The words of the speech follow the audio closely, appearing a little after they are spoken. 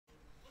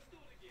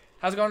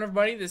How's it going,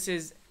 everybody? This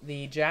is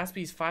the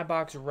Jaspy's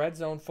 5-box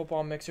Redzone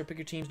football mixer. Pick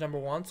your teams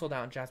 #1, sold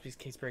out on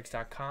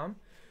jaspyscasebreaks.com.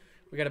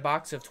 We got a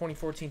box of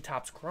 2014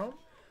 Topps Chrome,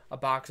 a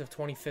box of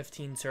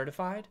 2015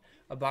 Certified,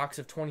 a box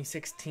of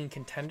 2016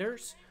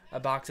 Contenders, a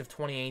box of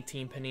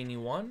 2018 Panini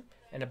 1,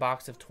 and a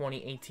box of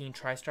 2018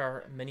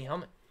 TriStar Mini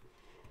Helmet.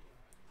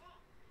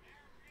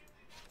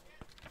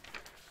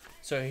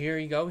 So here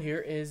you go.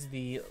 Here is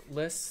the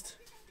list.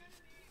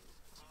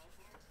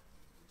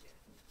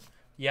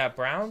 Yeah,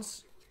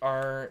 Browns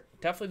are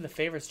definitely the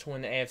favorites to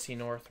win the AFC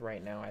North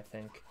right now, I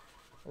think.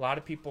 A lot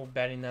of people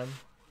betting them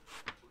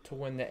to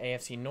win the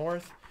AFC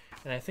North,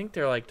 and I think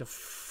they're like the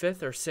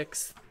 5th or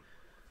 6th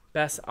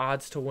best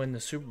odds to win the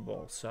Super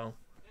Bowl. So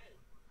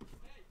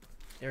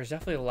there's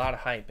definitely a lot of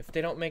hype. If they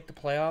don't make the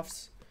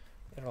playoffs,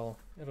 it'll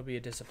be a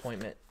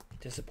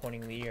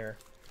disappointing year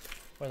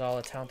with all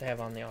the talent they have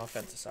on the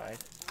offensive side.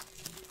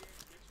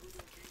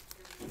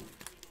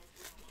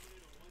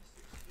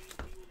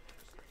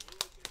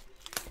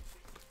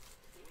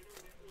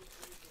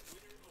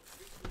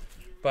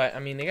 But, I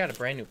mean, they got a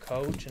brand new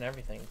coach and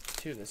everything,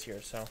 too, this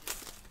year, so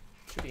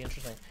should be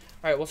interesting.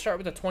 All right, we'll start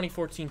with the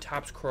 2014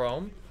 Topps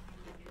Chrome.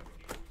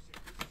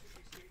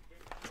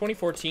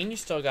 2014, you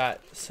still got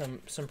some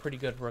pretty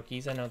good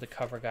rookies. I know the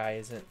cover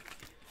guy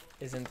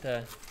isn't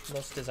the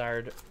most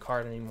desired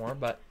card anymore,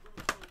 but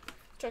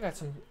still got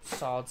some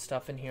solid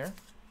stuff in here.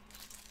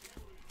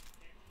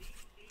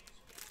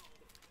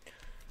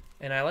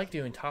 And I like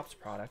doing Topps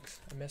products.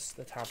 I miss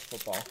the Topps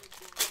football.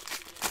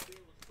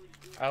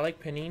 I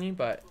like Panini,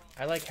 but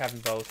I like having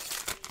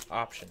both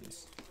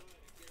options.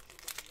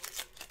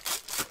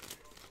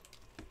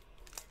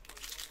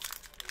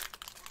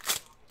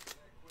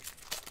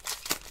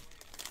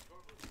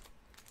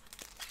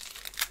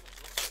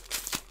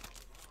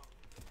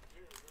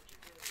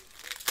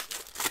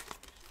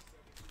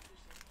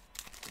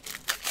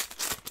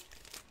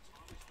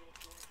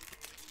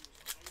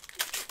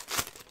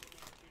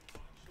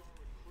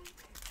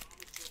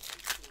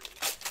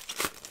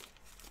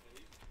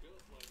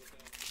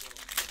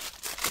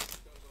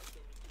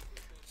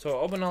 So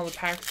we'll open all the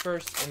packs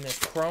first in this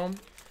Chrome, and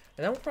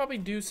then we'll probably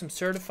do some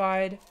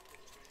Certified.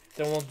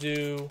 Then we'll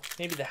do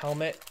maybe the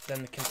helmet,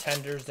 then the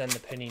Contenders, then the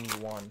Panini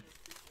 1.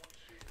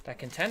 That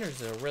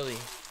Contenders is a really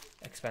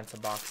expensive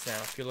box now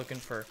if you're looking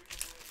for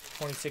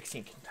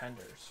 2016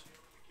 Contenders.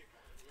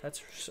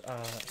 That's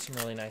some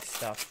really nice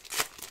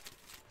stuff.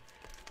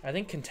 I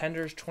think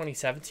Contenders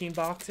 2017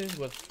 boxes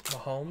with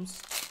Mahomes,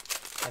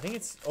 I think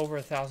it's over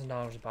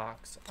 $1,000 a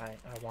box, I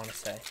want to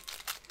say.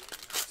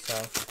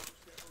 So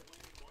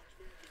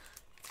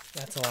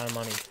that's a lot of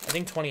money. I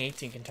think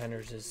 2018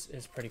 Contenders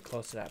is pretty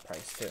close to that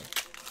price, too.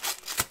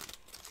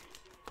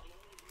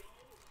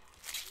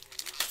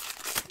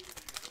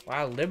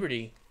 Wow,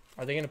 Liberty.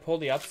 Are they going to pull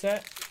the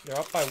upset? They're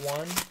up by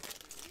 1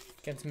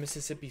 against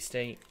Mississippi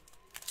State.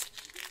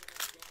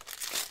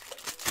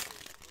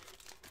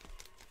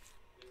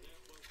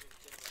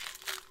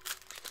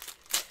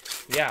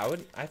 Yeah,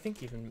 I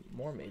think even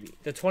more maybe.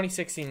 The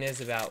 2016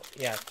 is about,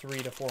 yeah,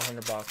 $300 to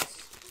 $400.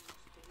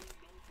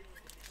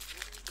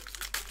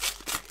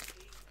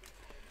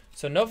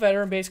 So no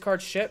veteran base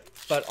cards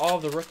shipped, but all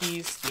of the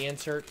rookies, the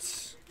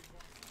inserts,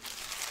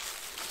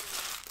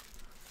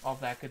 all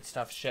that good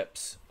stuff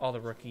ships. All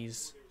the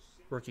rookies,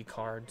 rookie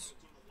cards.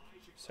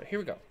 So here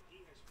we go.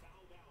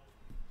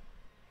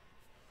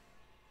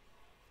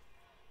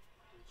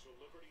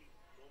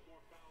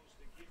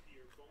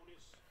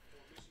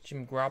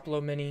 Jimmy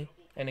Garoppolo mini,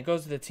 and it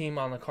goes to the team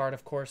on the card,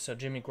 of course. So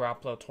Jimmy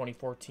Garoppolo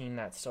 2014,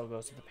 that still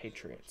goes to the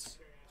Patriots.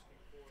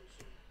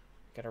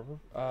 Got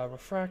a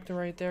refractor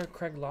right there,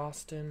 Craig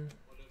Lawson.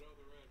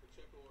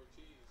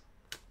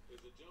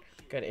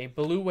 Got a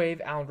Blue Wave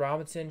Allen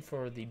Robinson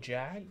for the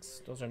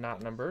Jags. Those are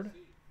not numbered.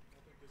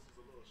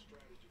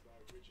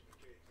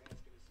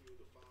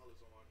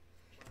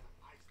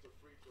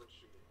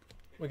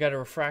 We got a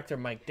refractor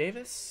Mike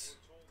Davis.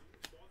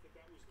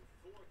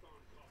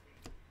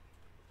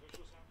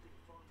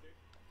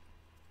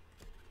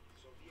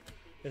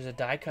 There's a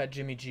die cut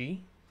Jimmy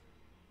G.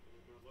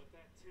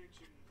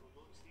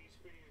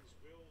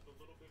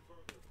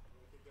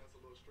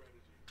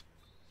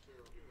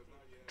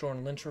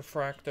 Jordan Lynch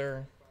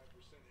refractor.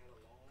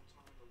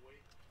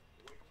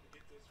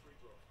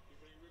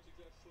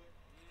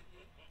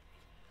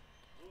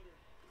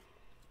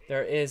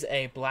 There is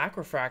a black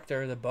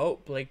refractor, the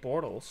boat, Blake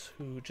Bortles,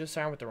 who just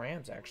signed with the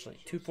Rams, actually.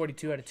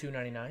 242 out of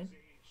 299.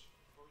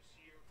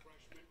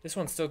 This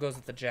one still goes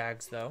with the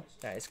Jags, though.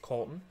 That is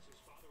Colton.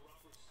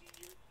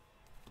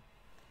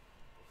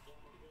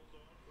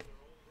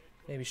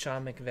 Maybe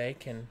Sean McVay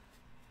can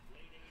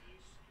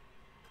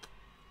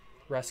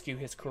rescue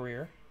his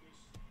career.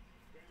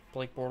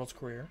 Blake Bortles'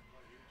 career.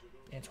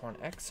 Antoine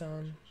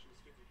Exxon.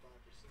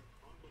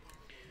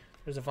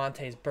 There's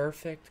Avonte's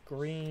Perfect,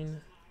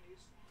 green.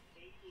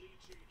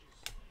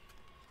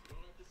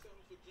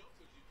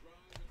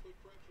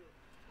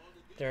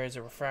 There is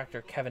a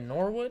refractor, Kevin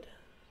Norwood.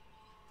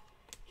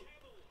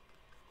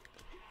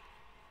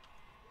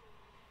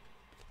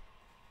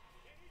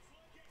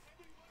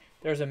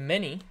 There's a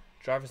mini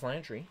Jarvis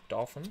Landry,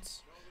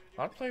 Dolphins.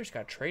 A lot of players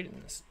got traded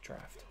in this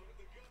draft.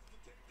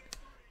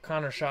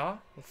 Connor Shaw,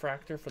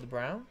 refractor for the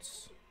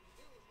Browns.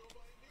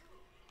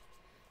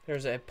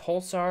 There's a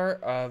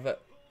Pulsar of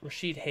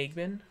Rashid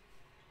Hageman,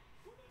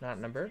 not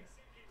numbered.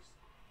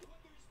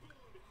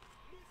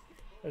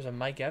 There's a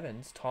Mike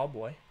Evans, tall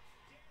boy.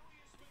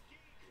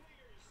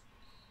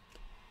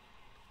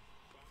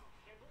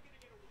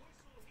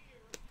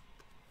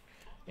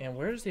 And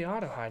where's the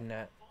auto hiding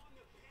at?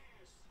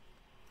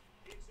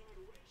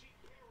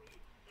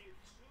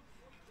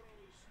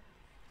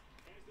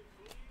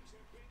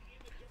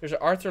 There's an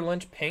Arthur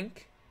Lynch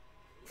pink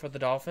for the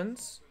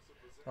Dolphins.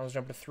 That was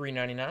number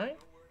 $3.99.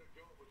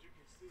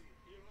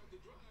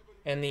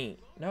 And the,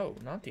 no,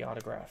 not the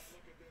autograph.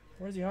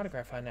 Where's the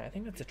autograph hiding at? I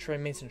think that's a Trey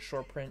Mason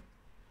short print.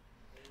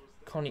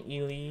 Coney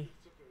Ely.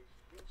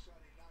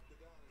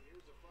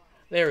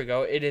 There we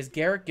go. It is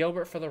Garrett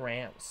Gilbert for the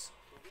Rams.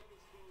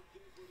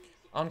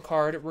 On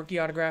card, rookie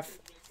autograph.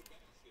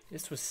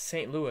 This was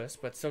St. Louis,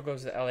 but still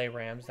goes to the LA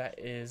Rams. That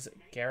is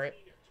Garrett.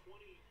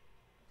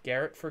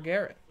 Garrett for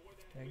Garrett.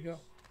 There you go.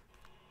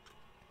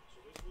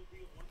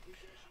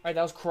 Alright,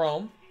 that was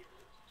Chrome.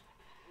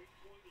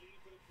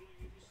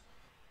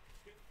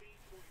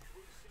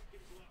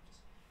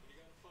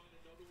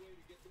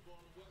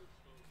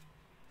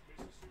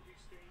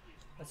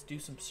 Let's do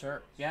some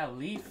cert. Yeah,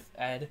 Leaf,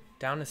 Ed,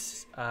 down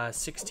to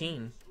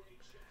 16.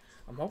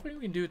 I'm hoping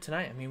we can do it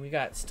tonight. I mean, we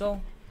got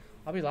still...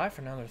 I'll be live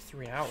for another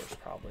 3 hours,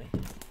 probably.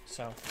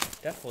 So,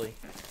 definitely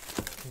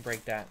can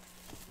break that.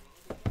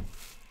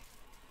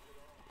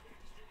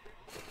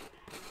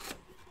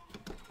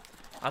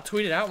 I'll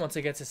tweet it out once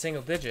it gets to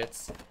single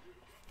digits.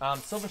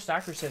 Silver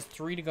Stacker says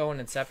 3 to go in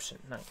Inception.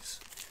 Nice.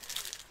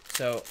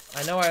 So,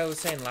 I know I was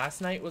saying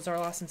last night was our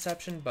last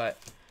Inception, but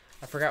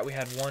I forgot we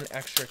had one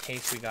extra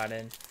case we got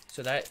in.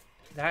 So,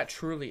 that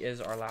truly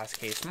is our last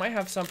case. Might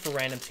have some for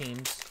random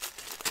teams.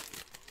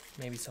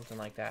 Maybe something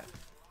like that.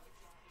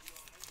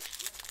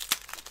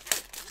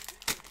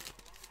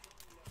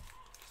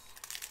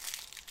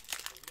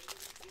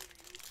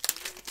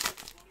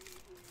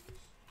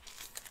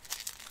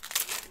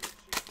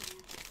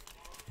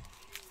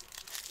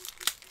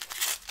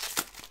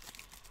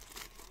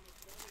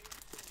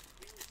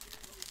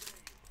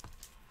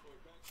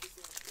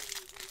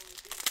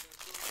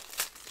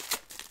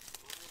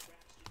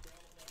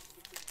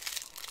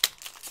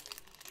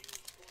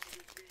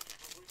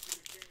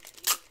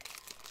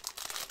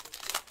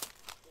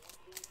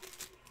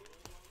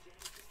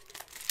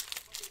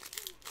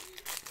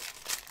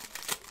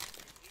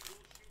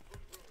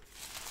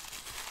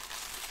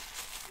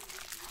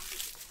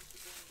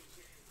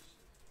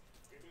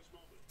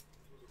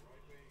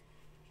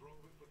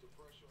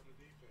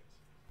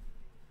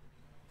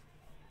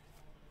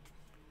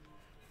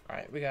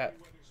 Alright, we got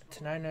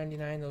to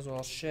 $9.99. Those will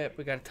all ship.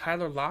 We got a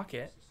Tyler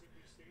Lockett.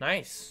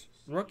 Nice.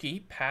 Rookie,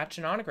 patch,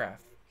 and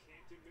autograph.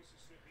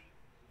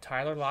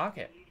 Tyler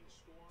Lockett,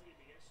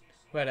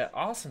 who had an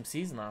awesome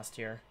season last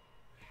year.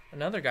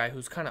 Another guy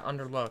who's kind of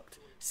underlooked.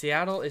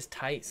 Seattle is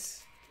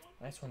Tice.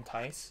 Nice one,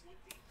 Tice.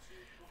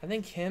 I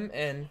think him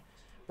and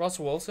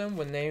Russell Wilson,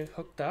 when they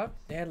hooked up,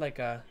 they had like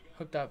a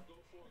hooked up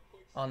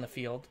on the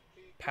field,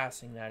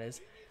 passing that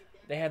is.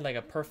 They had like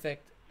a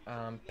perfect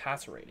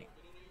passer rating.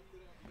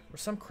 Or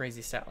some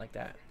crazy stat like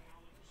that.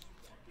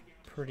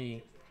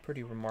 Pretty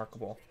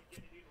remarkable.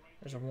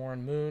 There's a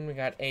Warren Moon. We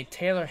got a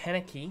Taylor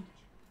Henneke.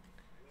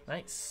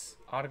 Nice.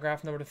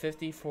 Autograph number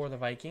 /50 for the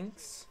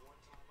Vikings.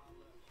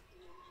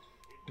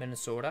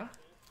 Minnesota.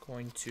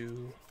 Going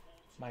to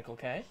Michael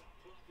K.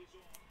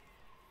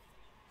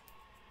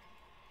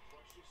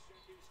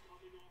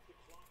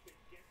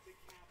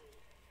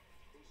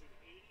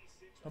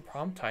 No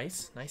problem,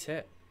 Tice. Nice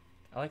hit.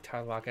 I like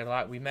Tyler Lockett a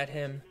lot. We met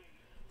him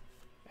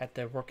at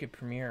the rookie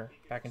premiere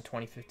back in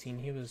 2015.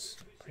 He was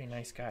a pretty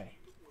nice guy.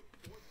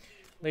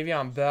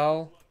 Le'Veon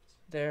Bell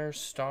there.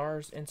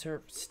 Stars.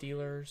 Insert.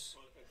 Steelers.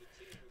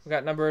 We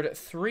got numbered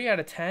 3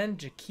 out of 10.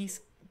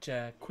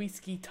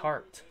 Jaquiski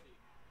Tart.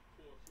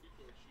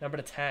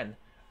 Number 10.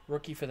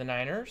 Rookie for the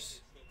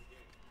Niners.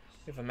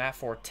 We have a Matt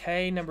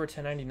Forte. Number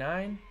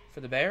 1099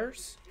 for the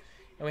Bears.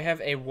 And we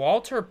have a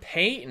Walter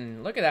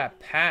Payton. Look at that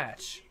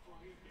patch.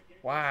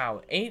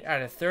 Wow. 8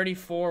 out of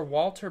 34.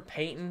 Walter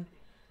Payton.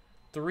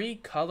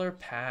 3-color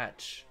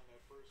patch.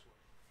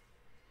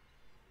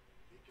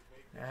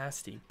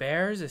 Nasty.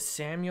 Bears is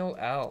Samuel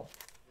L.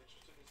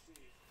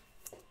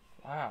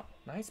 Wow.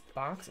 Nice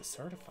box of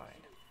certified.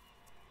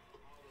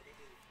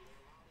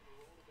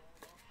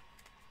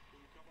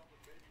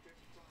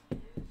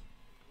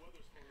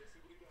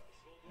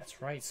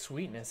 That's right.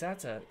 Sweetness.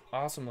 That's an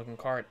awesome looking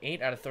card.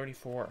 8 out of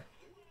 34.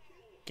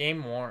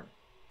 Game worn.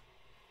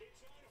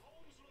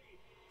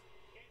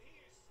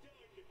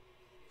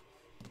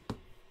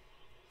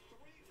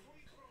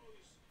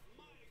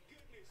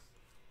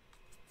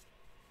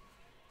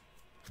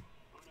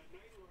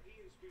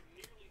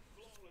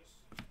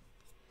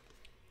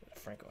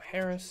 Franco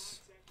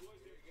Harris.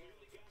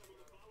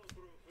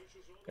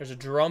 There's a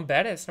Jerome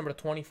Bettis, number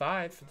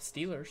 25 for the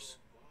Steelers.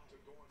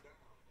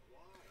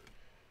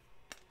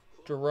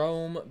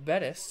 Jerome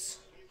Bettis.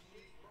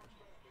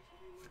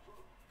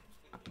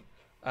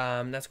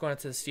 That's going out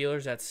to the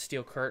Steelers. That's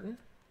Steel Curtain.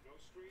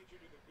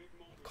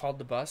 Called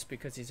the bus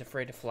because he's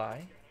afraid to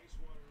fly.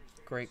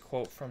 Great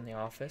quote from The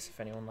Office, if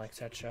anyone likes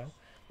that show.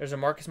 There's a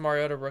Marcus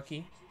Mariota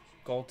rookie.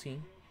 Gold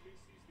team.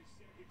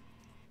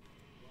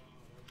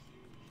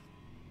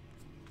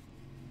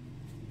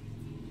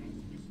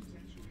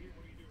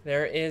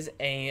 There is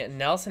a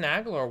Nelson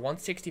Aguilar,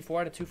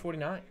 164 out of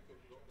 249.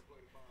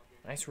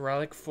 Nice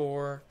relic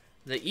for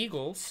the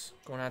Eagles.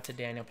 Going out to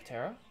Daniel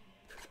Patera.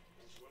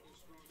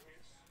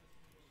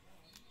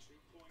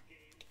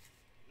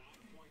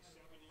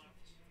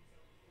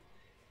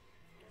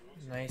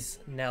 Nice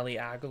Nelly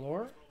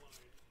Aguilar.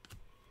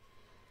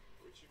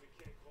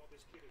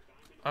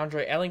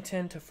 Andre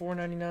Ellington to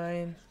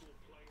 499.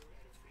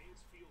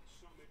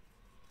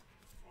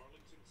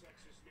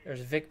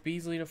 There's Vic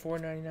Beasley to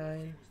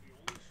 499.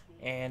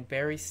 And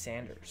Barry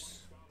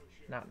Sanders.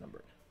 Not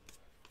numbered.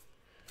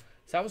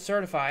 So that was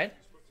certified.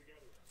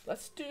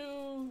 Let's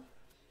do...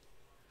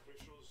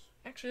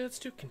 Actually, let's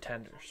do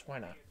contenders. Why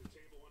not?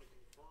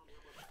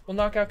 We'll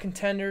knock out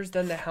contenders,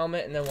 then the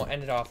helmet, and then we'll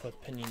end it off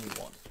with Panini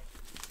 1.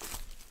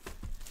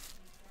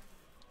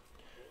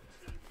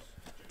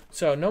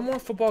 So, no more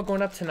football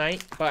going up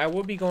tonight, but I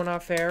will be going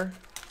off air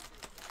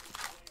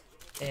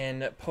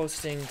and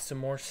posting some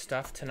more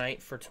stuff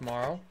tonight for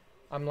tomorrow.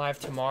 I'm live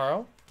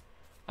tomorrow,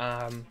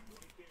 so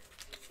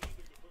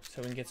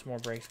we can get some more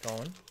breaks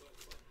going.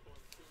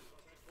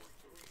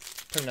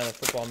 Put another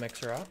football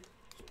mixer up.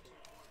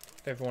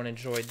 If everyone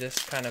enjoyed this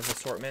kind of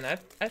assortment.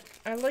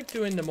 I like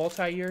doing the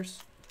multi-years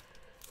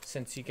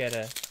since you get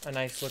a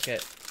nice look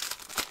at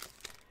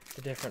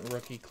the different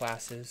rookie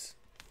classes.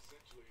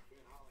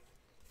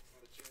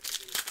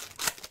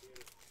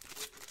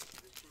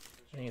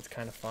 I think it's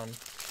kind of fun.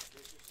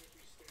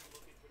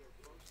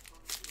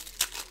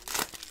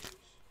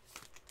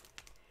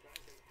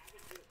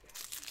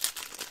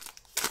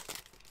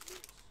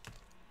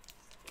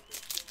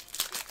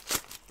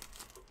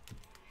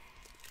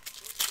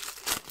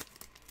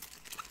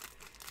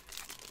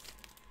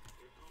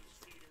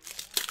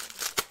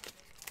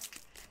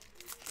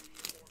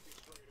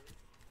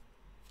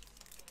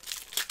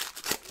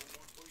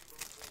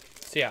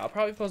 So yeah, I'll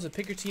probably post a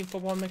pick your team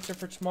football mixer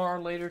for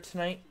tomorrow later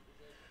tonight.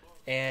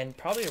 And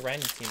probably a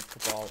random team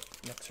football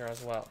mixer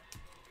as well.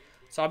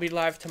 So I'll be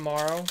live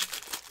tomorrow.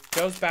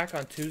 Joe's back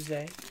on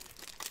Tuesday.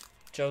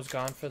 Joe's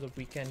gone for the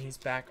weekend. He's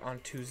back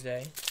on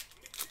Tuesday.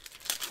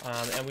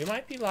 And we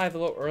might be live a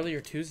little earlier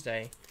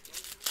Tuesday.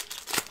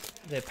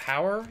 The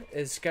power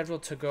is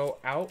scheduled to go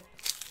out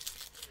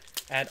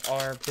at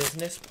our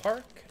business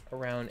park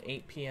around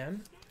 8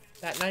 p.m.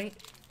 that night.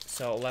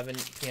 So 11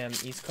 p.m.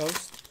 East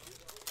Coast.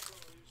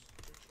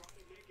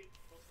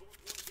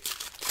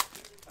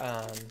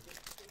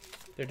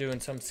 They're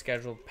doing some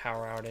scheduled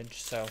power outage,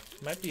 so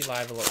might be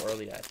live a little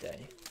early that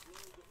day.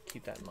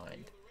 Keep that in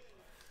mind.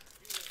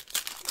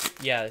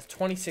 Yeah, it's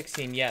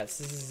 2016. Yes,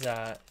 this is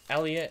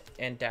Elliott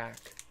and Dak.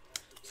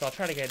 So I'll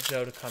try to get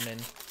Joe to come in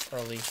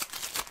early.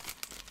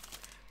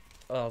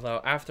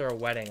 Although after a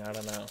wedding, I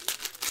don't know.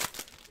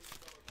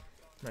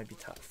 Might be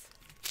tough.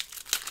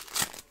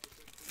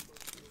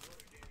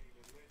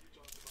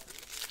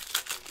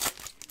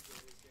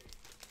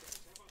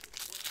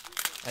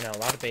 I know, a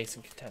lot of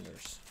basic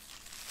contenders.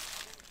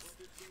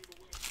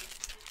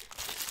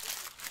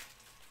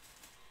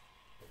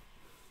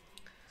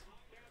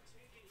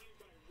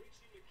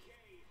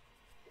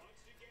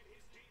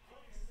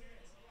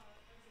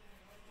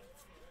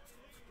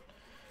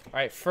 All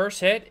right,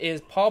 first hit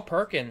is Paul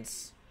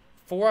Perkins.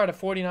 4 out of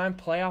 49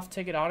 playoff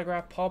ticket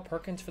autograph. Paul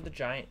Perkins for the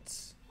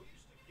Giants.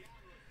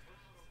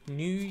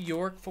 New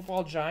York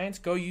Football Giants.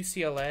 Go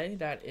UCLA.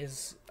 That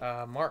is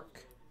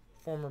Mark,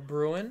 former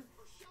Bruin.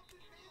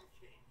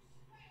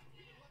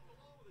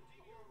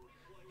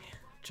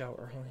 Joe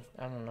early.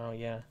 I don't know,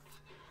 yeah.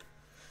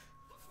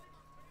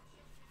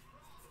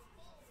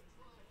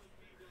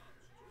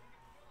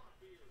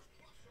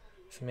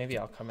 So maybe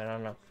I'll come in. I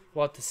don't know.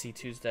 We'll have to see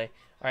Tuesday.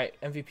 All right,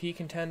 MVP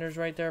contenders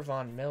right there.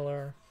 Von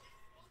Miller.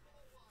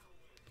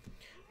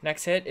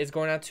 Next hit is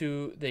going out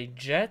to the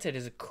Jets. It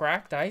is a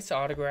cracked ice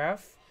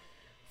autograph.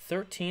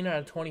 13 out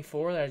of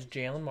 24. That is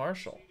Jalen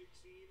Marshall.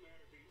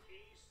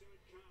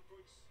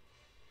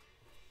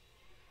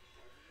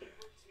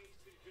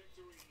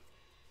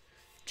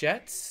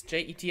 Jets.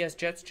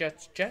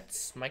 Jets.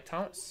 Jets. Mike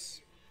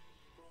Thomas.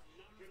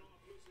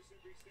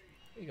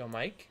 There you go,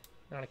 Mike.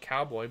 Not a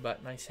Cowboy,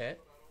 but nice hit.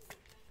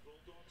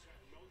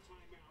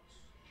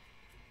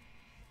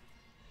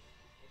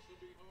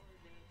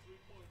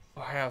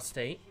 Ohio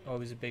State,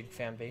 always a big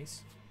fan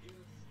base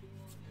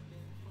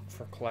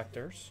for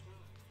collectors.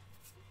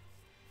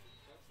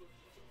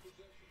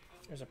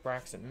 There's a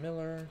Braxton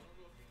Miller.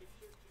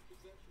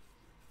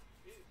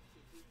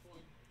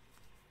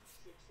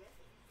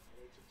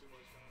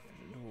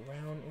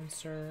 Round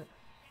insert.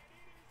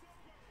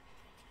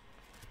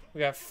 We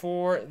got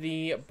for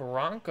the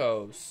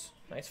Broncos.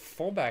 Nice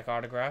fullback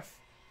autograph.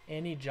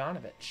 Andy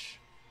Janovich.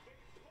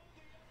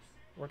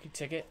 Rookie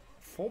ticket.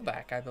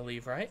 Fullback, I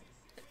believe, right?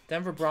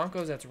 Denver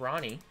Broncos, that's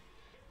Ronnie.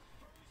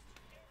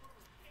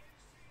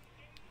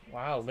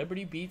 Wow,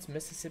 Liberty beats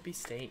Mississippi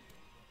State.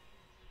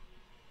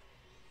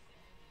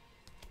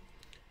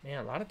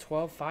 Man, a lot of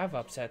 12-5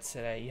 upsets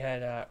today. You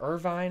had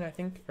Irvine, I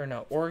think, or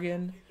no,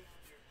 Oregon.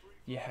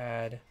 You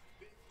had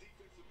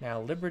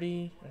now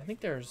Liberty. I think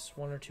there's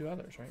one or two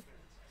others, right?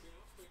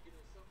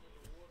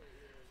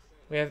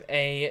 We have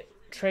a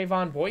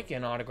Trayvon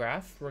Boykin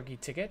autograph, rookie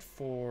ticket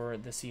for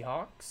the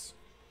Seahawks.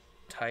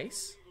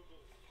 Tice.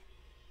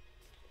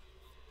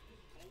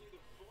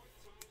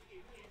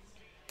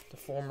 The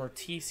former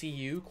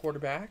TCU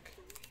quarterback,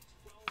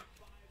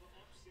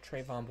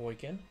 Trayvon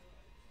Boykin.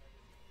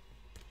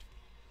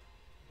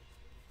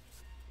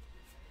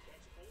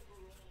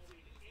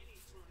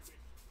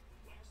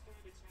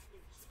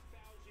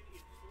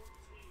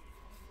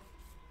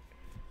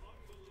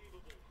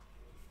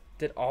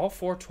 Did all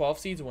 4 12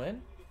 seeds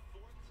win?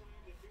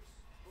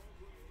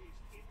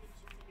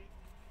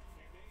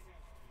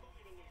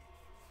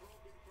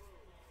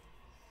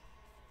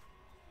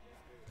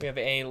 We have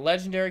a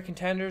legendary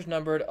contenders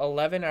numbered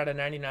 11 out of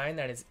 99.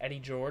 That is Eddie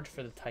George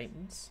for the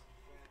Titans.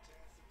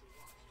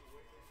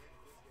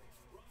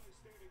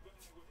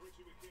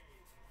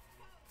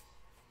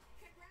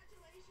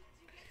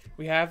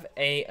 We have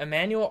a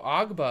Emmanuel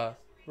Ogbah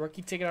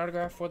rookie ticket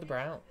autograph for the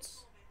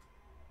Browns.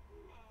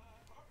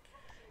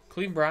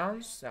 Cleveland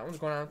Browns, that one's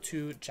going out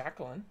to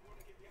Jacqueline.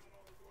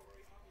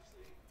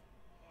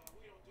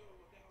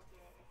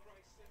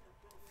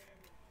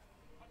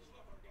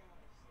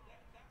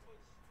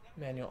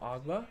 Emmanuel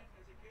Ogbah.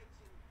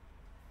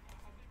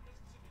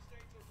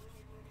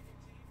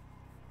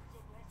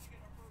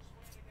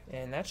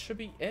 And that should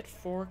be it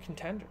for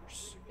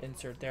contenders.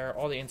 Insert there.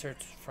 All the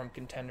inserts from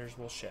contenders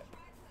will ship.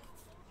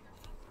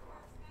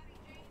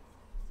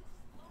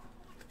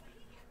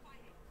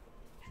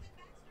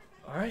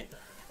 All right.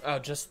 Oh,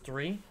 just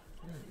 3?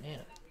 Oh, man.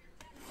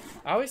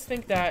 I always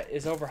think that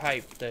is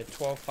overhyped, the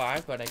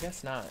 12-5, but I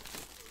guess not.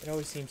 It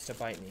always seems to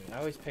bite me. I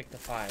always pick the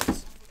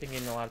 5s,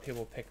 thinking a lot of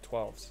people pick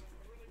 12s.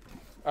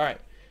 All right.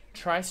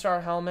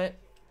 TriStar helmet.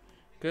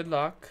 Good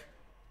luck.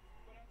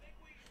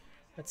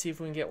 Let's see if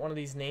we can get one of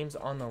these names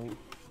on the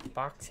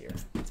box here.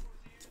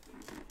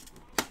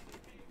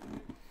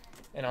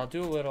 And I'll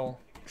do a little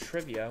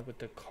trivia with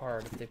the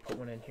card if they put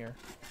one in here.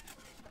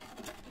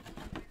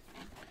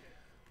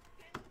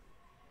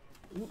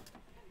 Ooh.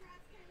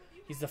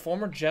 He's the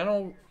former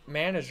general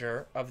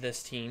manager of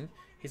this team.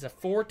 He's a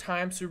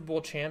 4-time Super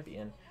Bowl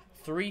champion,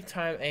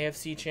 3-time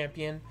AFC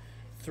champion,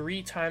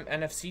 3-time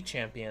NFC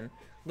champion,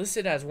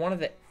 listed as one of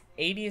the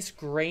 80th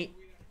great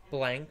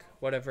blank,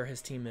 whatever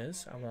his team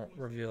is. I won't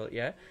reveal it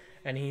yet.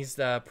 And he's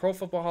the Pro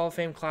Football Hall of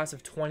Fame class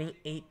of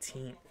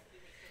 2018.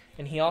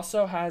 And he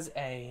also has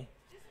a,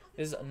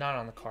 this is not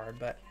on the card,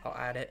 but I'll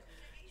add it.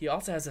 He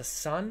also has a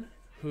son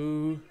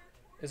who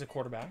is a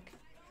quarterback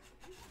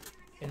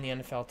in the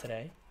NFL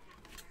today.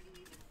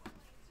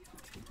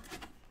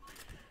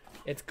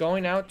 It's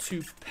going out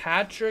to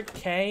Patrick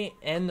K.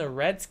 and the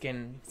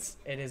Redskins.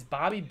 It is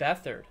Bobby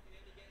Beathard.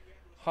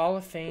 Hall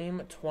of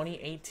Fame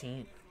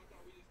 2018.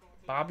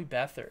 Bobby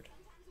Beathard.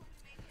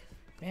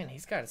 Man,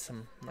 he's got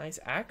some nice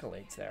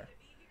accolades there.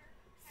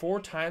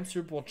 4-time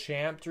Super Bowl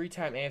champ,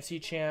 3-time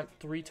AFC champ,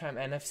 3-time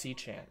NFC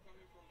champ.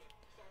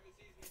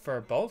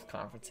 For both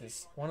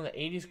conferences. One of the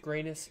 80s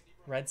greatest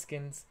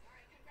Redskins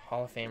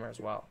Hall of Famer as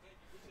well.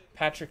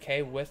 Patrick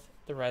K. with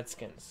the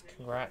Redskins.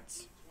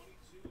 Congrats.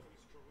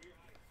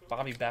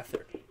 Bobby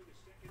Beathard.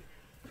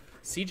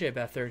 CJ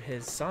Beathard,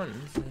 his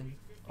son's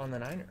on the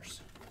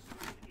Niners.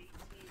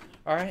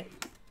 All right.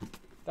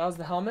 That was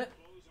the helmet.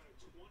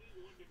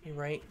 You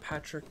write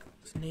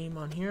Patrick's name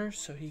on here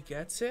so he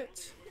gets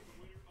it.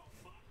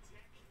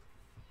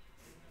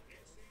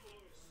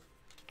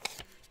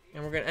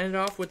 And we're going to end it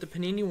off with the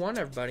Panini 1,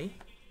 everybody.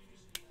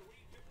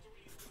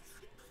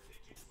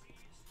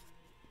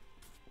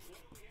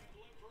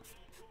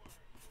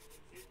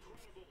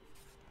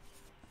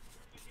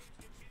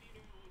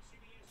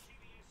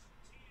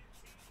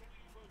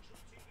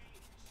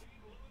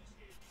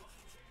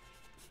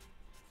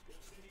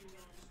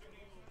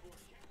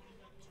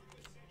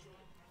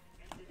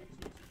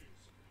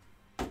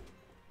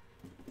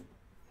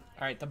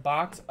 All right, the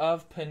box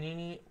of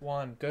Panini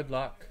 1. Good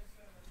luck.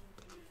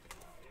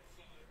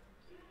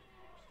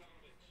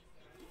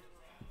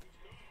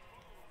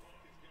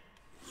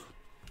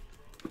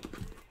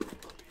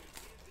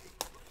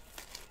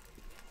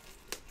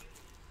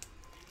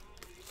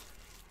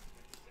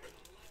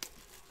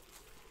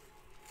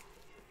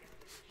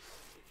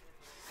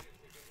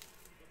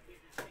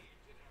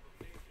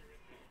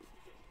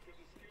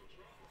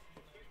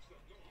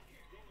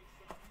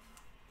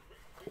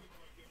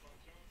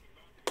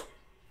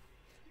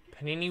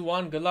 Panini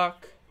 1, good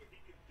luck.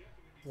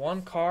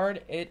 One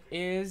card. It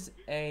is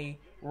a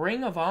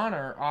Ring of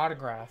Honor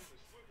autograph.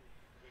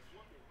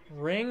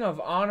 Ring of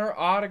Honor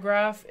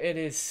autograph. It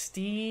is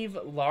Steve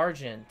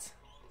Largent.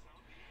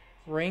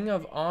 Ring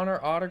of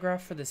Honor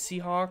autograph for the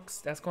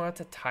Seahawks. That's going out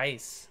to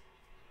Tice.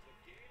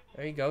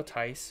 There you go,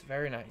 Tice.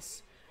 Very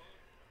nice.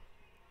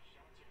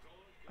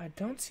 I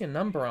don't see a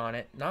number on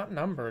it. Not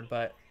numbered,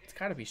 but it's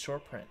got to be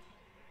short print.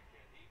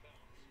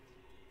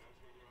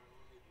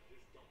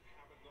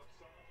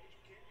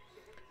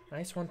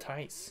 Nice one,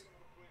 Tice.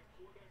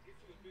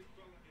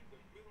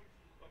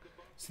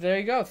 So there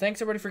you go.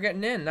 Thanks, everybody, for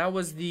getting in. That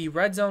was the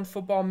Redzone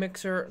Football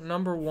Mixer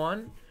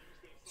 #1.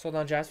 Sold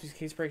on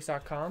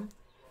JaspysCaseBreaks.com.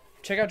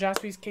 Check out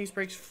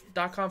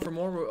JaspysCaseBreaks.com for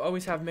more. We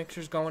always have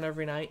mixers going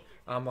every night.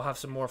 We'll have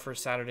some more for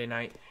Saturday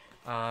night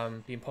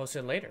being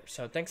posted later.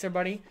 So thanks,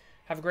 everybody.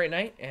 Have a great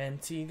night,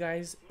 and see you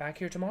guys back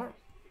here tomorrow.